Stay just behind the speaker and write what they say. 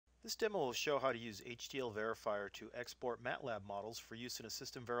This demo will show how to use HDL Verifier to export MATLAB models for use in a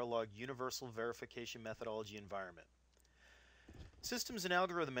System Verilog universal verification methodology environment. Systems and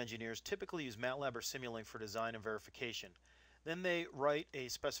algorithm engineers typically use MATLAB or Simulink for design and verification. Then they write a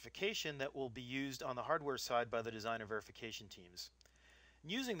specification that will be used on the hardware side by the design and verification teams.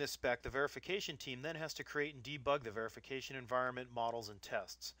 Using this spec, the verification team then has to create and debug the verification environment, models, and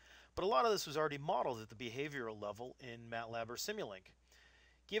tests. But a lot of this was already modeled at the behavioral level in MATLAB or Simulink.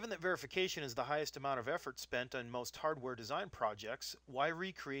 Given that verification is the highest amount of effort spent on most hardware design projects, why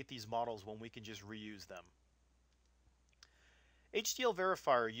recreate these models when we can just reuse them? HDL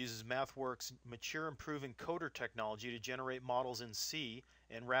Verifier uses MathWorks' mature improving coder technology to generate models in C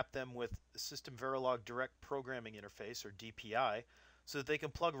and wrap them with System Verilog Direct Programming Interface, or DPI, so that they can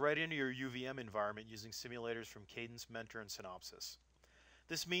plug right into your UVM environment using simulators from Cadence, Mentor, and Synopsys.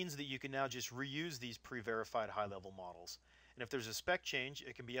 This means that you can now just reuse these pre-verified high-level models. And if there's a spec change,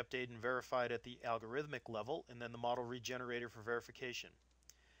 it can be updated and verified at the algorithmic level, and then the model regenerated for verification.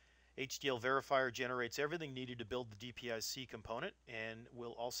 HDL Verifier generates everything needed to build the DPI-C component, and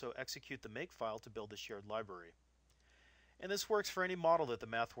will also execute the makefile to build the shared library. And this works for any model that the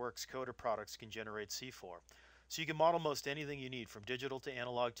MathWorks coder products can generate C for. So you can model most anything you need, from digital to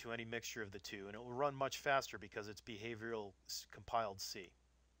analog to any mixture of the two, and it will run much faster because it's behavioral compiled C.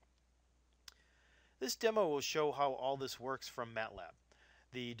 This demo will show how all this works from MATLAB.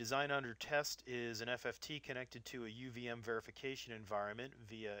 The design under test is an FFT connected to a UVM verification environment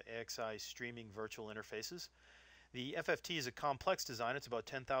via AXI streaming virtual interfaces. The FFT is a complex design. It's about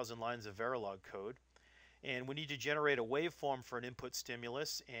 10,000 lines of Verilog code. And we need to generate a waveform for an input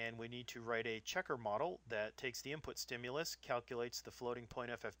stimulus, and we need to write a checker model that takes the input stimulus, calculates the floating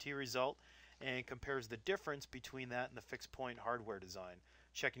point FFT result, and compares the difference between that and the fixed point hardware design,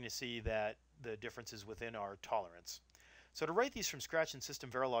 checking to see that the difference is within our tolerance. So to write these from scratch in System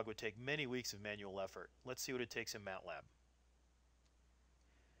Verilog would take many weeks of manual effort. Let's see what it takes in MATLAB.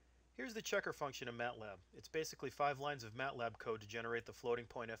 Here's the checker function in MATLAB. It's basically 5 lines of MATLAB code to generate the floating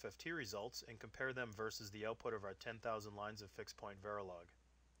point FFT results and compare them versus the output of our 10,000 lines of fixed point Verilog.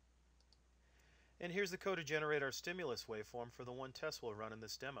 And here's the code to generate our stimulus waveform for the one test we'll run in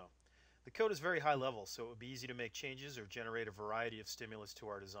this demo. The code is very high level, so it would be easy to make changes or generate a variety of stimulus to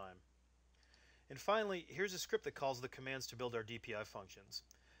our design. And finally, here's a script that calls the commands to build our DPI functions.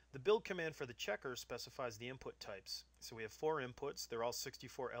 The build command for the checker specifies the input types. So we have 4 inputs. They're all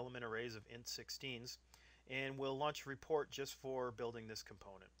 64 element arrays of int 16s, and we'll launch a report just for building this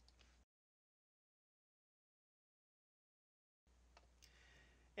component.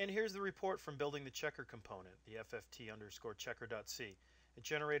 And here's the report from building the checker component, the FFT_checker.c. It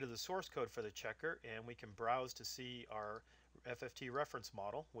generated the source code for the checker, and we can browse to see our FFT reference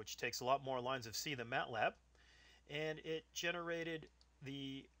model, which takes a lot more lines of C than MATLAB. And it generated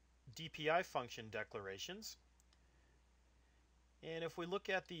the DPI function declarations. And if we look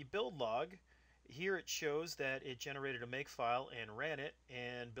at the build log, here it shows that it generated a makefile and ran it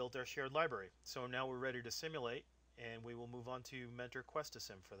and built our shared library. So now we're ready to simulate, and we will move on to Mentor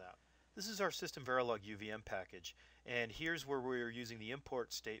QuestaSim for that. This is our System Verilog UVM package, and here's where we're using the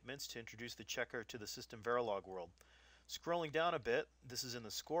import statements to introduce the checker to the System Verilog world. Scrolling down a bit, this is in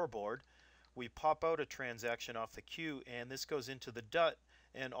the scoreboard. We pop out a transaction off the queue, and this goes into the DUT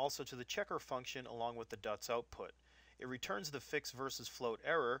and also to the checker function along with the DUT's output. It returns the fixed versus float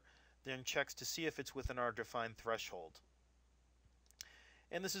error, then checks to see if it's within our defined threshold.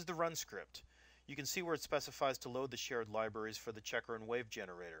 And this is the run script. You can see where it specifies to load the shared libraries for the checker and wave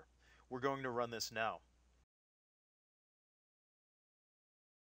generator. We're going to run this now.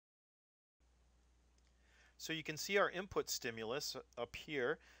 So you can see our input stimulus up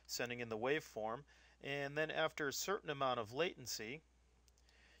here sending in the waveform, and then after a certain amount of latency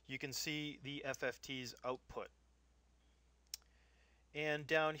you can see the FFT's output. And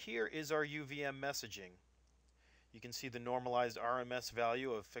down here is our UVM messaging. You can see the normalized RMS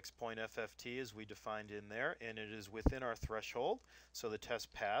value of fixed point FFT as we defined in there, and it is within our threshold, so the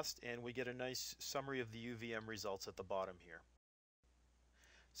test passed, and we get a nice summary of the UVM results at the bottom here.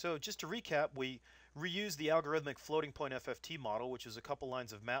 So just to recap, we reused the algorithmic floating point FFT model, which is a couple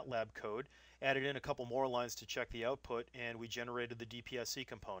lines of MATLAB code, added in a couple more lines to check the output, and we generated the DPI-C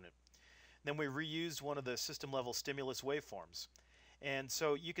component. Then we reused one of the system level stimulus waveforms. And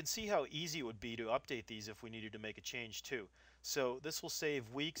so you can see how easy it would be to update these if we needed to make a change too. So this will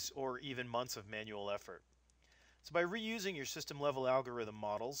save weeks or even months of manual effort. So by reusing your system level algorithm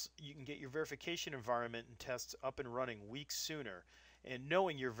models, you can get your verification environment and tests up and running weeks sooner, and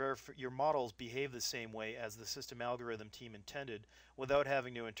knowing your models behave the same way as the system algorithm team intended without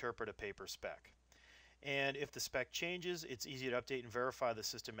having to interpret a paper spec. And if the spec changes, it's easy to update and verify the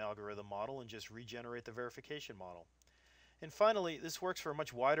system algorithm model and just regenerate the verification model. And finally, this works for a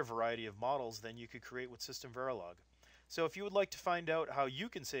much wider variety of models than you could create with System Verilog. So if you would like to find out how you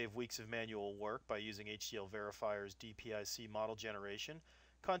can save weeks of manual work by using HDL Verifier's DPI-C model generation,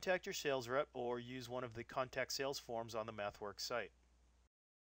 contact your sales rep or use one of the contact sales forms on the MathWorks site.